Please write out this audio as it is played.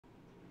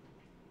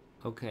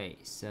Okay,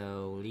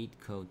 so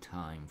Leetcode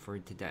time for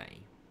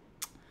today.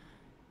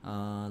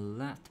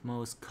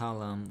 Leftmost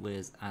column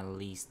with at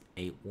least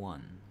a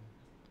 1.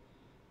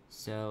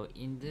 So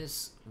in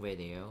this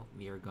video,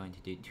 we are going to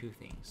do two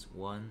things.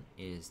 One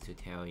is to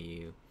tell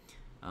you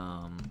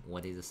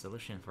what is the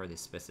solution for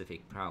this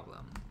specific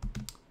problem.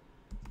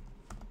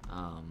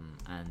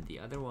 And the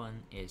other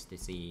one is to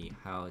see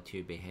how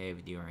to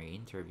behave during an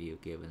interview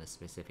given a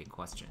specific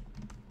question.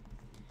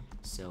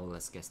 So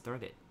let's get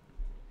started.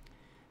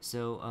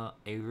 So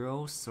a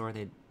row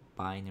sorted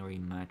binary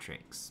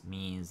matrix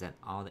means that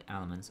all the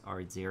elements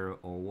are 0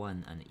 or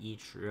 1 and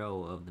each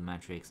row of the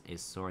matrix is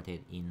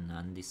sorted in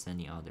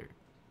non-descending order.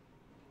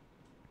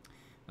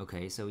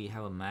 Okay, so we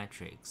have a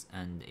matrix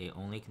and it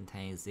only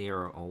contains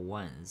 0 or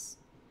 1s,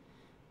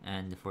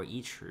 and for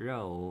each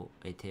row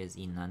it is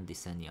in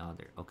non-descending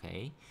order.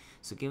 Okay,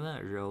 so given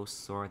a row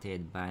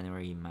sorted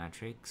binary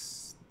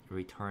matrix,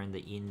 return the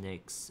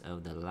index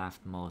of the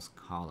leftmost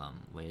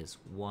column with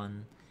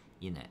 1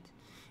 in it.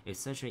 If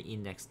such an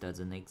index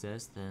doesn't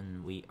exist,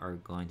 then we are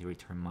going to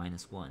return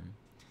 -1.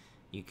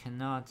 You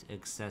cannot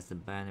access the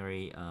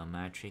binary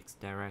matrix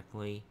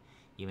directly.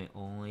 You may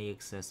only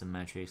access the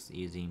matrix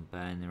using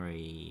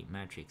binary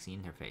matrix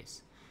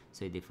interface.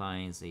 So it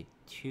defines a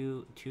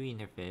two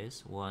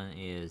interface. One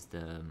is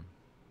the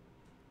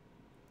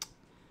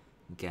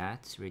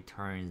get,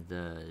 returns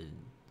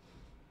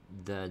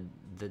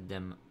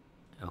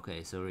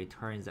okay, so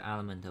returns the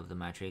element of the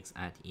matrix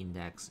at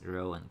index,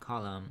 row, and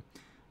column.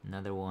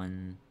 Another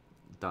one,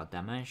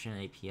 .dimension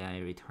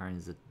API,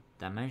 returns the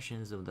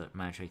dimensions of the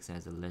matrix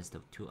as a list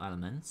of 2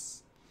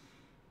 elements,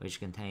 which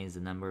contains the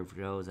number of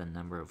rows and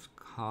number of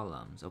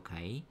columns.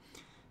 Okay,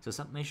 so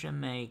submission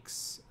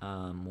makes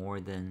more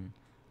than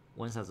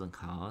 1000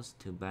 calls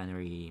to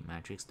binary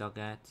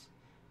matrix.get,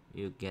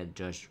 you get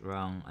just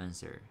wrong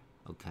answer.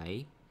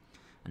 Okay,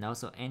 and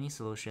also any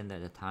solution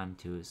that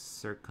attempt to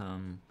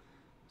circumvent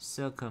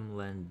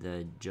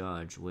the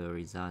judge will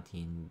result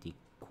in the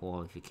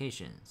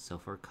qualification. So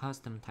for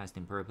custom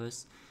testing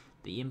purpose,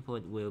 the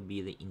input will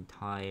be the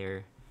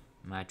entire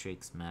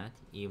matrix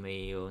math. You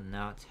may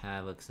not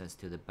have access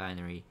to the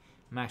binary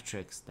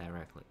matrix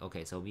directly.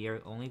 Okay, so we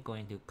are only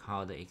going to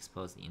call the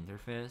exposed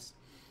interface,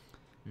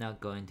 not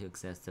going to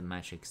access the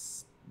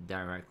matrix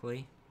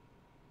directly.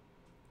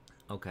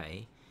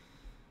 Okay,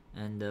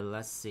 and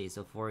let's see.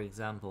 So for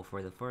example,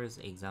 for the first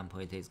example,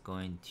 it is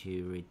going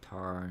to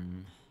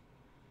return,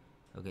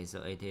 okay,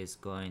 so it is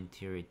going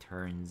to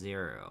return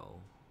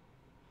 0.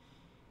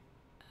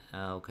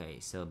 Okay,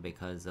 so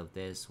because of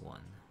this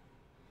one.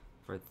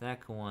 For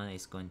second one,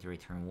 it's going to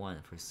return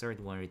 1. For third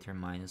one, return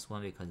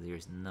 -1 because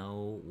there's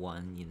no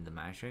 1 in the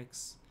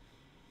matrix.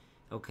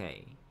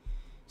 Okay,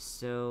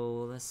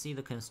 so let's see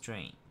the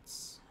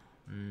constraints.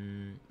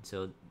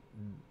 So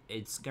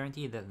it's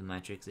guaranteed that the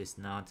matrix is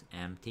not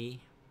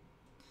empty,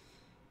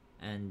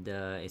 and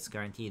it's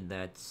guaranteed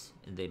that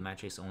the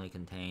matrix only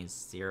contains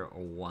 0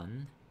 or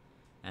 1,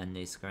 and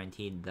it's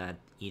guaranteed that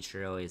each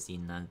row is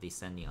in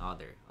non-descending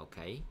order.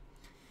 Okay,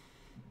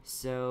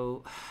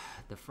 so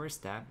the first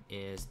step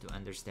is to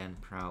understand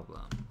the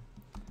problem.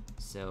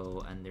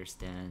 So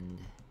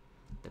understand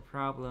the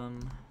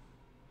problem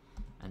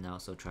and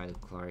also try to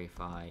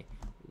clarify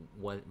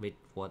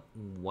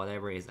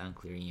whatever is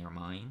unclear in your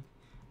mind,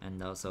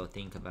 and also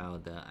think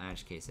about the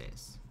edge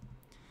cases.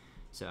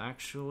 So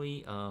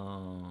actually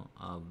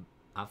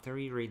after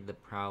we read the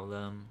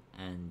problem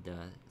and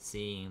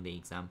seeing the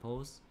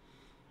examples,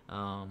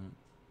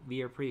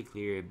 we are pretty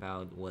clear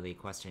about what the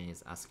question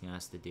is asking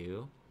us to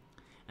do.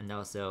 And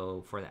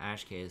also for the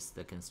edge case,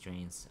 the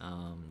constraints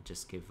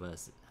just give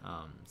us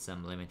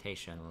some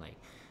limitation, like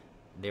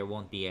there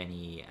won't be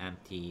any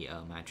empty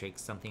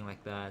matrix, something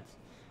like that.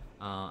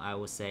 I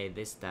would say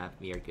this step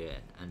we are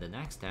good, and the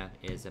next step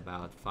is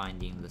about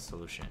finding the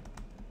solution.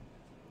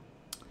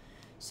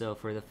 So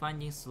for the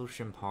finding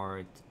solution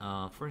part,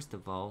 first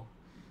of all,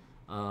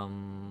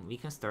 we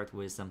can start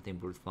with something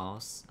brute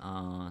force.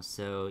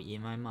 So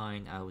in my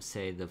mind, I would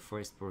say the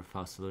first brute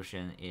force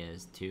solution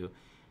is to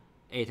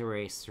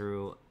iterate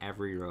through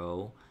every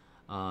row,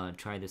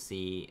 try to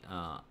see,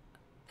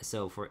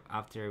 so for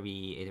after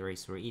we iterate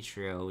through each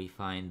row, we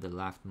find the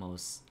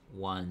leftmost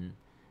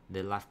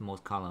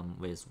column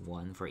with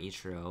 1 for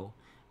each row,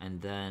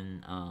 and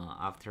then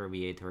after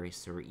we iterate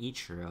through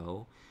each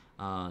row,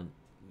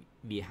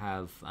 we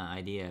have an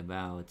idea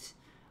about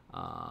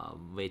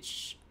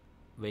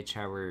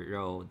whichever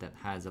row that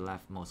has the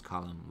leftmost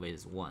column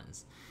with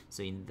 1s.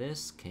 So in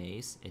this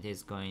case, it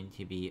is going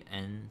to be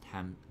m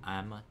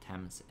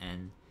times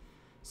n.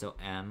 So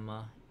m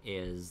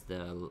is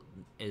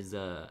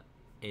a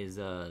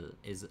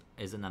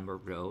number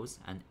of rows,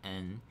 and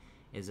n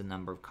is a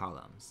number of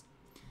columns.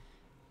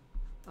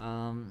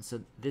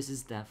 So this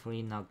is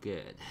definitely not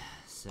good.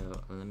 So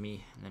let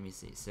me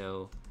see.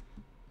 So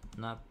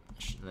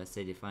let's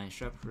say define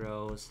sharp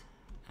rows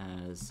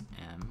as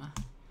m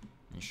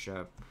and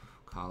sharp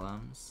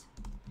columns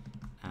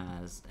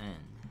as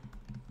n.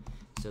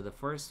 So the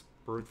first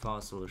brute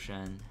force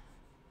solution,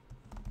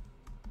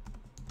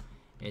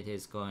 it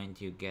is going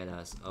to get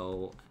us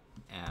O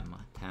m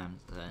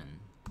times then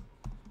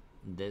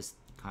this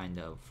kind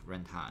of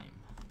runtime.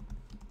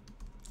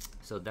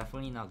 So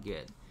definitely not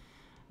good.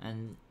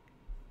 And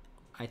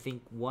I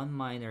think one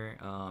minor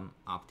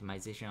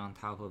optimization on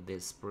top of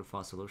this brute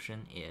force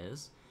solution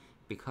is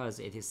because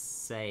it is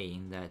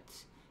saying that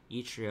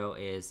each row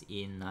is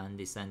in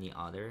non-descending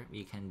order,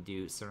 we can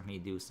certainly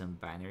do some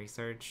binary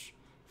search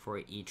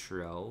for each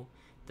row.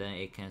 Then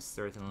it can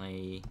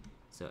certainly,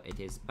 so it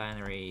is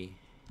binary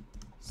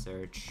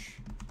search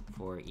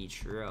for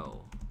each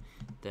row.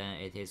 Then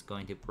it is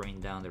going to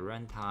bring down the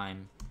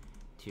runtime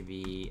to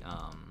be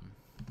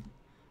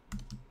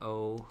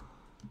O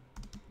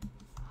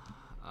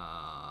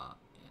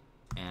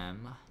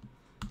m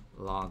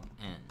log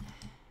n.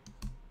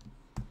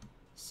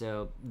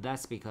 So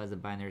that's because the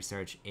binary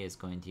search is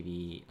going to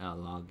be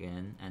log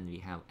n, and we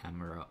have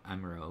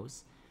m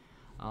rows.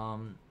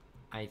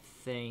 I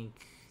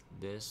think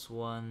this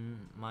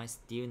one might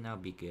still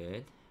not be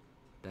good.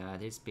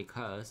 That is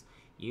because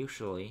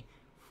usually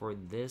for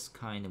this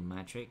kind of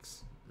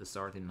matrix, the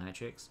sorted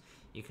matrix,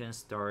 you can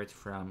start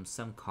from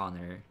some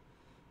corner,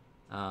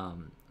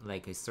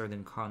 like a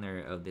certain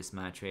corner of this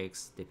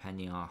matrix,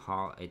 depending on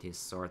how it is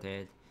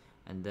sorted,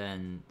 and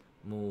then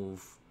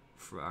move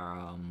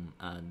from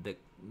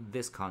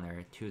this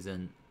corner to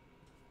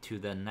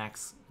the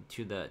next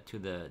to the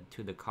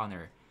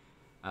corner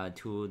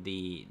to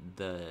the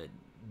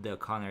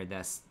corner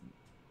that's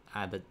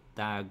at the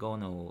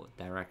diagonal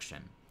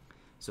direction.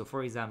 So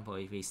for example,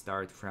 if we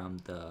start from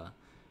the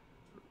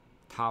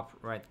top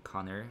right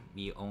corner,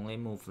 we only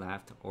move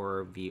left,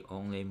 or we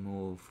only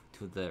move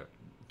to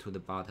the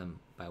bottom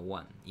by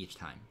 1 each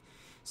time.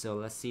 So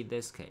let's see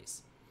this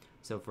case.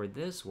 So for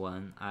this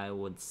one, I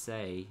would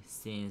say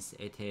since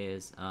it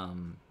is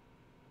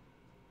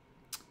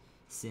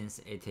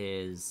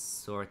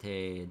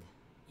sorted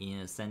in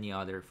ascending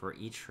order for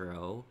each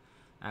row,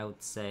 I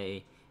would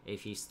say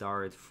if you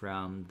start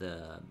from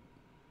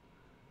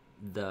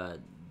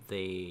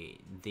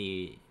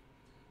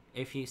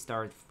if you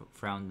start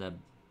from the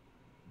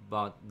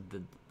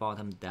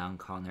bottom down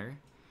corner,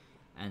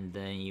 and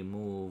then you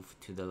move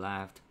to the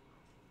left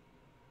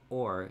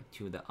or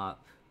to the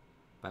up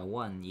by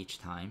 1 each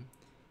time,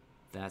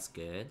 that's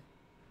good.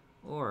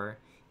 Or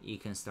you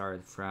can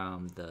start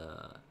from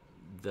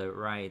the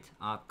right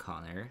up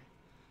corner,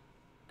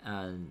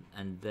 and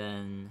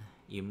then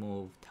you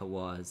move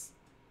towards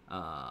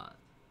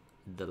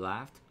the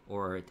left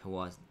or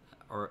towards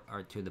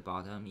or to the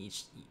bottom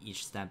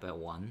each step by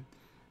 1.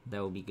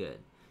 That will be good.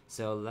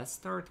 So let's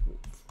start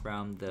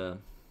from the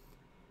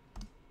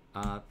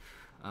up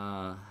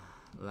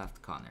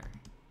left corner.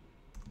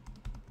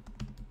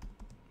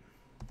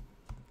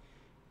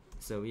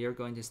 So we are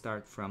going to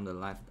start from the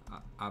left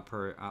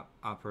upper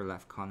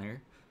left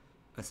corner.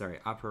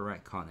 Upper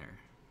right corner.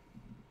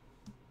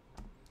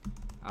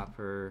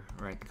 Upper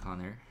right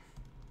corner,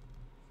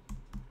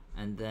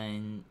 and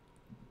then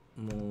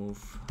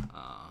move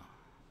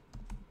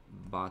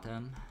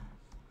bottom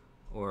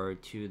or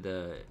to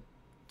the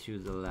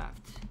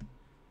left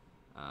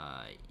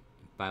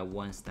by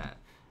 1 step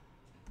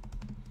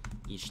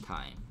each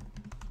time.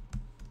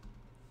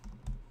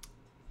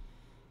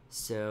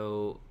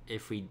 So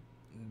if we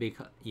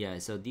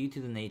so due to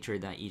the nature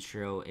that each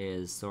row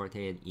is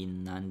sorted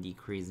in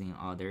non-decreasing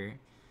order,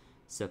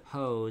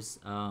 suppose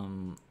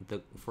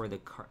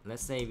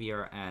let's say we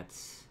are at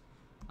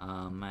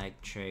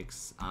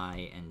matrix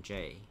I and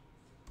J.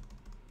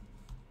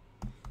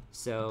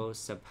 So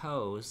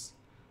suppose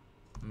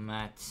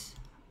mat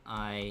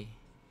I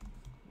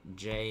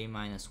J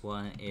minus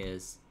 1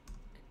 is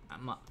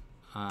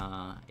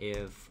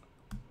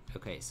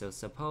so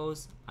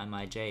suppose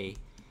Mij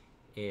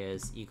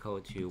is equal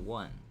to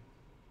 1.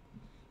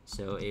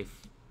 So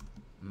if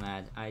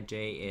mat ij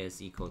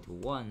is equal to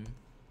 1,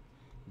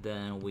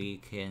 then we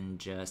can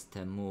just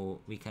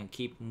we can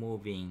keep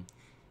moving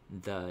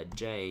the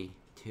j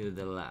to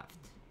the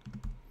left.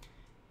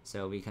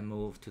 So we can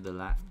move to the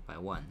left by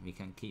 1. We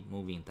can keep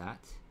moving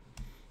that.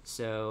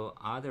 So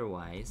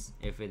otherwise,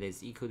 if it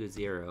is equal to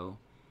 0,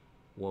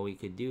 what we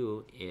could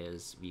do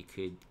is we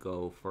could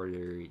go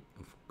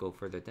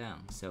further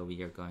down. So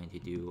we are going to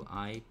do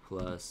I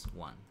plus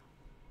 1.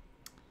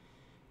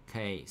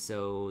 Okay,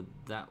 so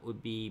that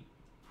would be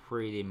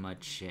pretty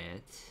much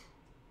it,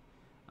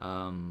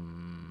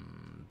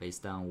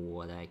 based on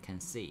what I can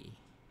see.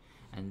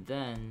 And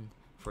then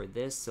for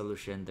this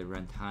solution, the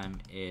runtime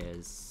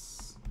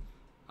is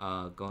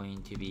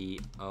going to be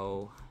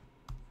O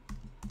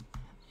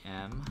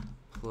m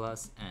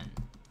plus n.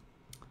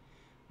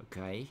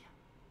 Okay,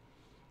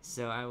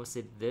 so I would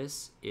say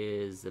this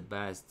is the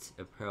best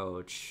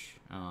approach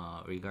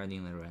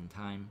regarding the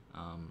runtime,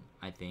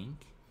 I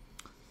think.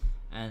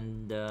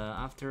 And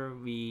after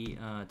we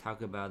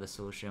talk about the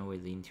solution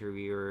with the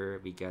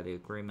interviewer, we get the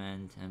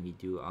agreement, and we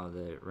do all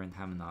the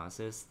runtime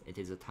analysis, it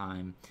is a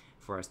time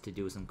for us to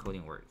do some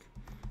coding work.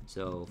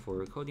 So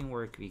for coding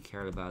work, we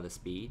care about the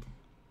speed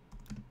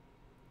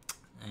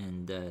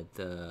and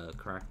the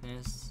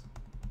correctness,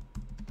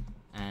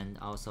 and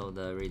also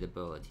the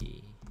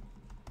readability.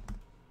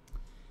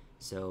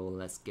 So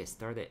let's get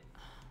started.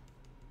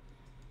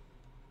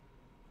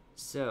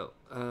 So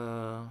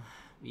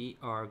we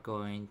are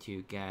going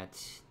to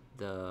get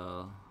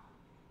the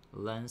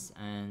length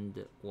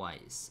and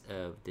width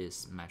of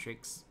this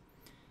matrix.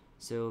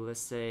 So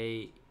let's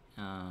say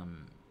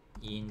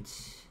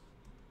int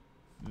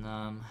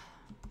num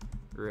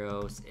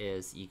rows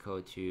is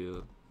equal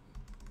to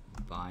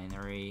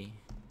binary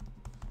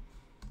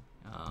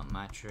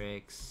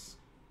matrix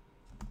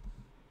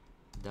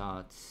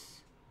dot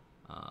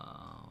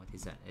what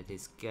is that? It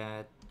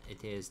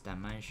is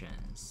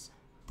dimensions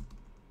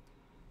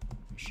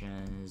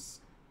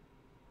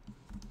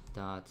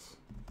dot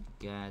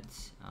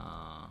get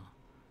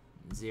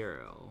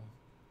 0.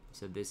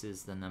 So this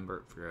is the number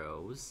of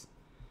rows,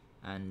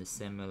 and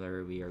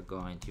similar we are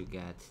going to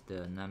get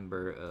the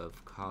number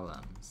of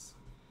columns,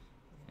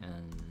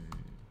 and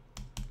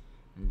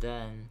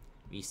then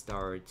we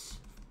start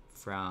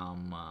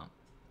from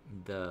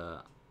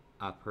the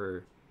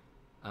upper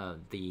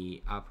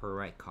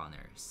right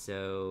corner.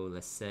 So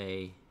let's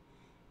say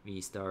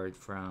we start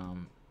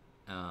from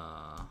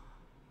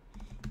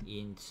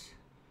int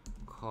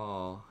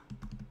call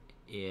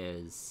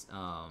is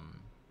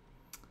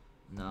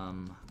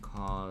num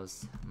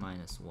cos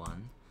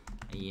 -1,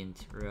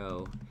 int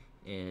row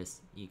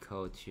is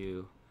equal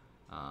to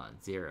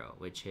 0,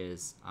 which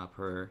is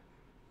upper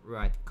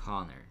right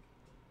corner.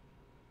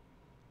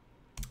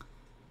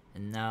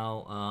 And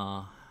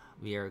now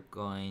we are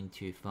going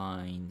to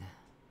find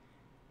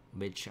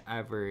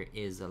whichever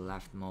is the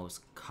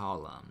leftmost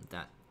column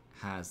that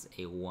has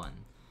a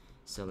 1.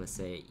 So let's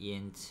say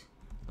int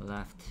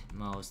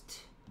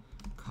leftmost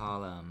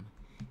column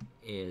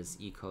is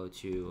equal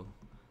to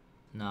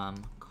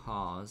num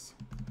cos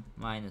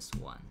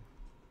 -1.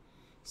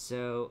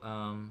 So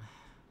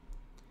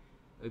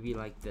it would be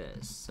like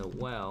this. So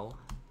well,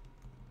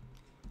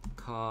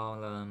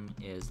 column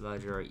is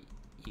larger or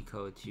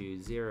equal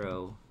to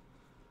 0,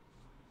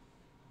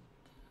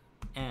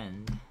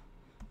 and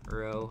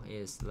row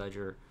is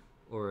larger,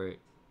 or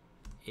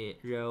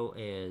row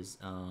is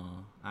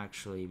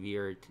actually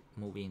we're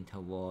moving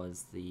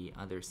towards the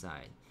other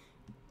side.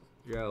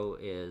 Row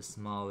is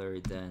smaller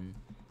than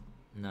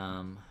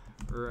num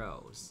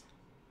rows.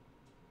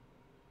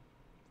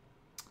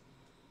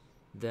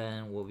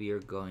 Then what we are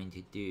going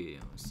to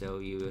do, so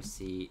you will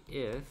see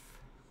if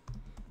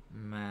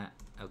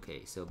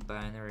so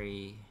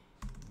binary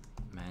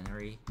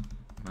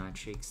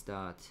matrix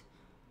dot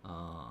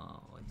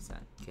what is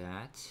that,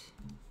 get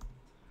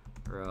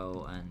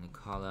row and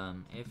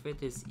column. If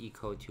it is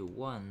equal to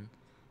 1,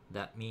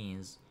 that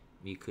means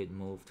we could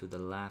move to the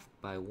left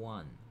by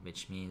 1,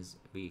 which means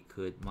we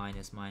could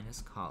minus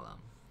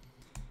column.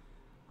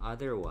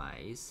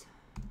 Otherwise,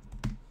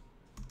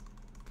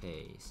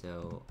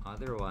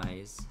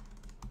 otherwise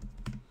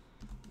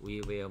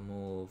we will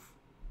move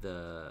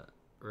the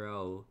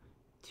row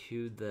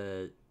to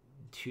the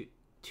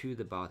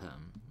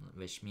bottom,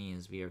 which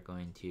means we are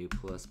going to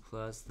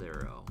plus the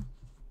row.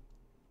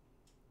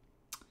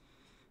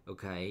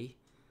 Okay,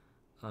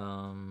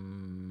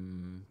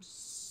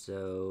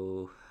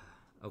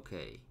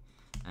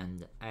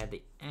 and at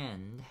the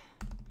end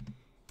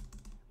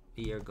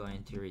we are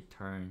going to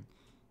return,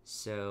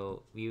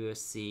 so we will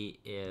see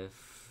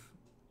if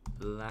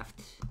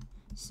leftmost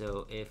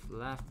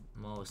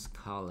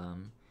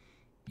column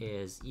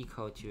is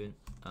equal to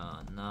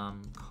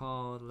num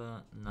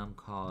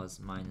cos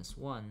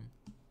 -1,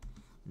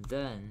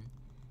 then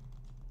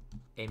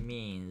it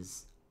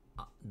means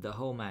the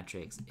whole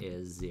matrix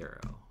is 0.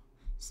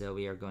 So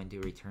we are going to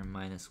return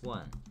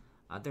 -1.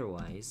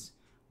 Otherwise,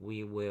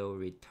 we will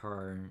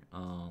return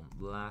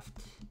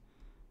leftmost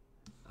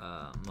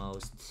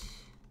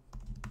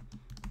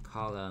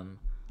column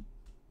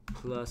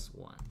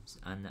 +1.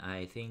 And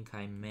I think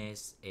I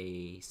missed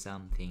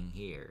something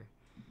here.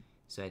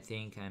 So I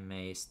think I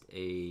missed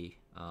a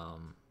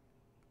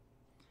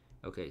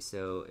okay,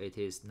 so it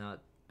is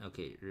not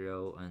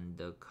row and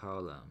the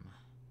column.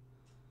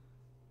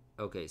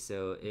 Okay,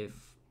 so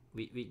if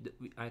we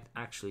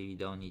actually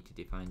don't need to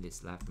define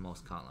this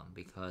leftmost column,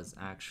 because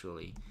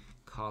actually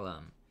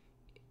column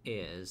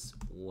is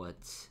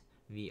what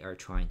we are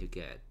trying to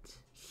get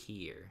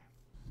here.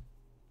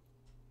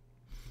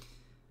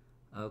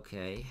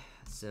 Okay,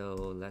 so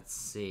let's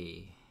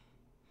see.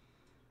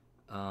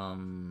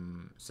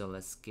 So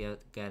let's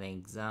get an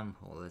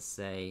example. Let's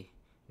say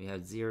we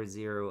have 0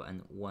 0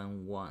 and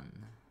 1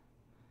 1.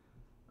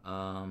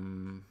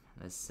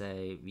 Let's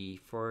say we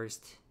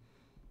first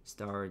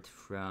start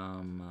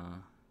from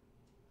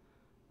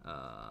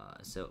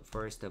so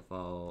first of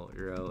all,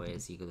 row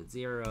is equal to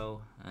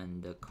 0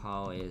 and the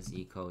call is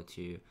equal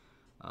to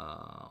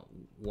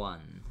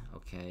 1.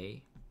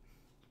 Okay,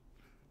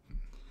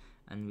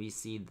 and we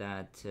see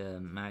that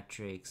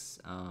matrix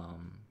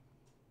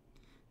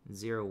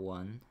 0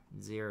 1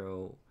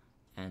 0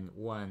 and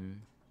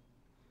 1,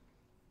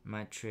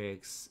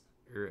 matrix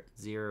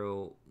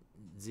 0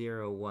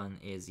 0 1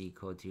 is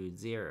equal to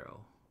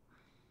 0.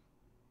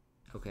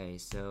 Okay,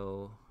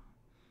 so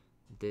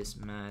this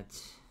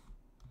mat,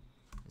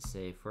 let's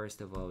say first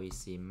of all we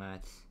see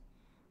mat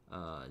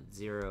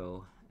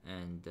 0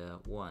 and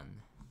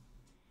 1,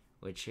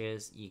 which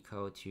is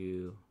equal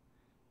to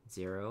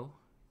 0.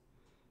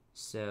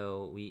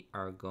 So we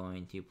are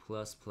going to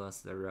plus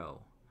the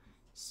row.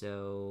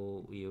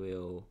 So we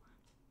will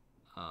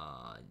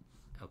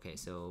okay,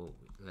 so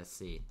let's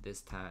see,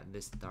 this part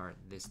is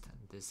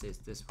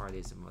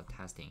about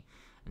testing,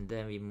 and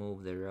then we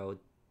move the row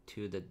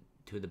to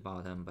the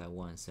bottom by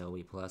 1, so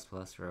we plus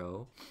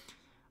row,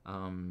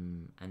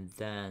 and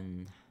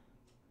then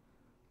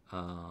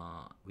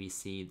we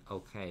see,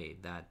 okay,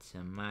 that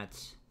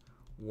mat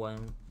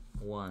 1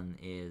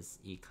 is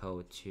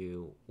equal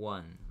to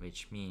 1,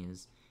 which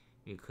means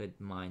we could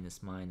minus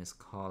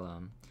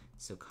column,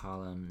 so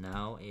column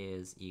now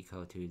is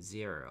equal to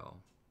 0.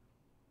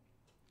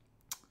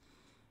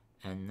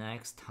 And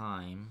next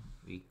time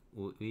we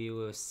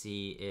will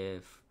see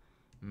if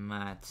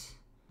mat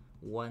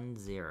 1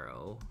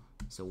 0,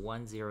 so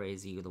 1 0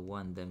 is equal to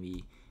 1, then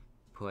we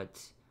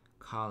put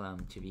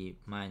column to be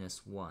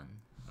minus 1.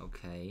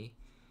 Okay,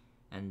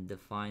 and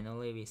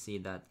finally we see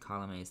that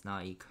column is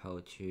not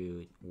equal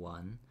to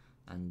 1,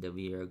 and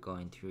we are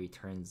going to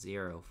return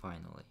 0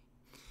 finally.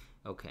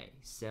 Okay,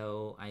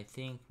 so I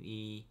think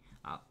we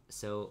oh,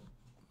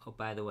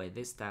 by the way,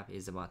 this step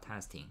is about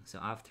testing. So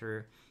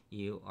after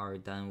you are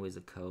done with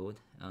the code,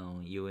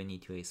 you will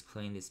need to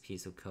explain this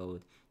piece of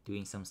code,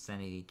 doing some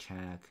sanity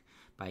check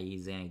by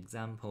using an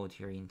example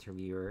to your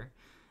interviewer,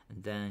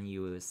 and then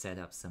you will set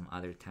up some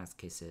other test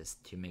cases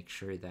to make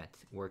sure that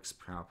it works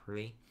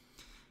properly,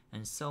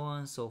 and so on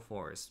and so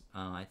forth.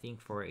 I think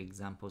for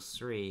example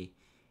 3,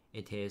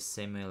 it is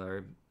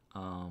similar.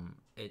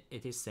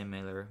 It is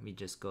similar. We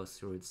just go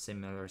through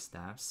similar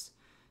steps.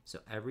 So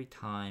every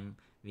time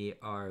we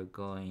are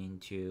going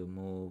to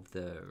move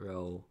the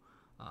row,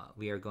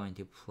 we are going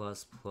to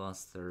plus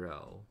the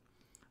row,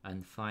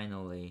 and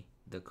finally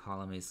the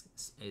column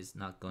is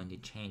not going to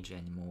change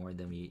anymore.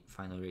 Then we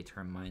finally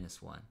return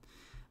minus 1.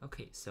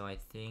 Okay, so I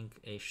think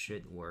it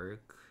should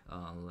work.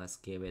 Let's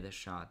give it a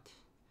shot.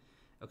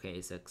 Okay,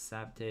 it's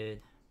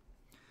accepted.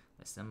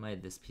 Let's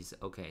submit this piece.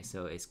 Okay,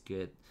 so it's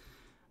good.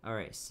 All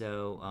right,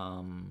 so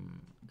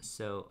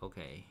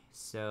okay,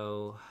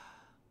 so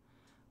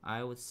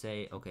I would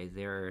say, okay,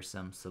 there are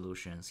some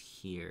solutions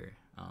here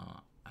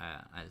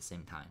at the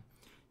same time,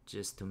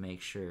 just to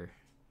make sure.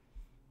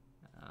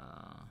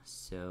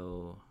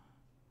 So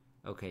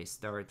okay,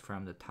 start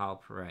from the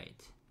top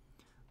right,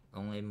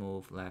 only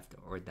move left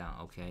or down.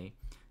 Okay,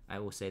 I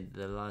will say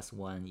the last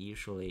one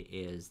usually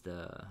is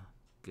the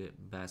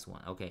best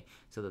one. Okay,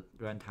 so the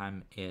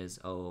runtime is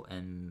O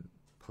n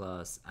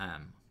plus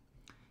m.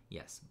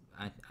 Yes,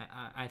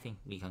 I think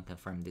we can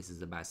confirm this is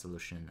the best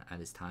solution at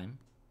this time.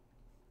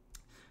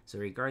 So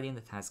regarding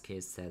the test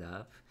case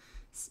setup,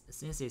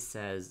 since it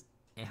says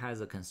it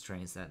has a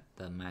constraint that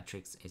the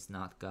matrix is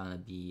not gonna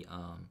be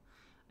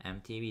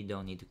empty, we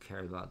don't need to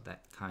care about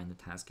that kind of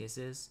test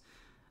cases.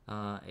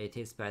 It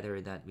is better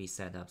that we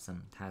set up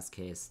some test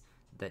case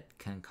that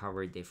can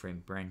cover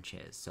different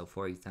branches. So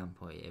for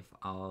example, if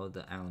all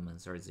the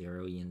elements are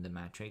 0 in the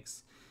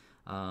matrix,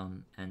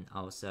 and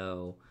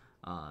also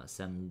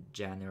some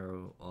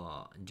general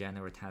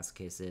test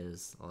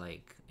cases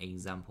like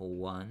example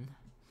 1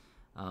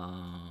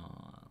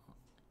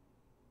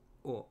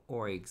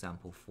 or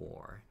example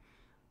 4,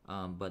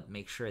 but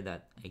make sure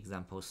that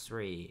example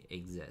 3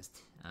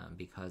 exists,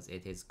 because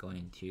it is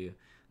going to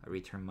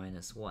return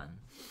minus 1.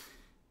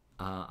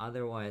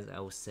 Otherwise,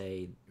 I would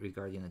say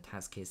regarding the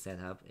test case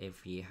setup,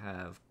 if we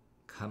have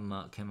come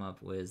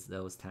up with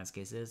those test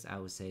cases, I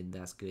would say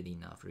that's good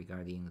enough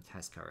regarding the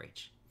test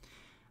coverage.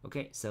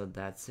 Okay, so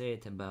that's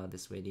it about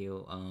this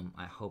video.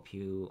 I hope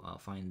you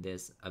find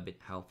this a bit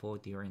helpful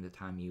during the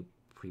time you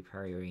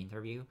prepare your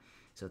interview.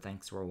 So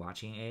thanks for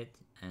watching it,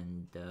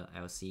 and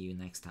I'll see you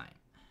next time.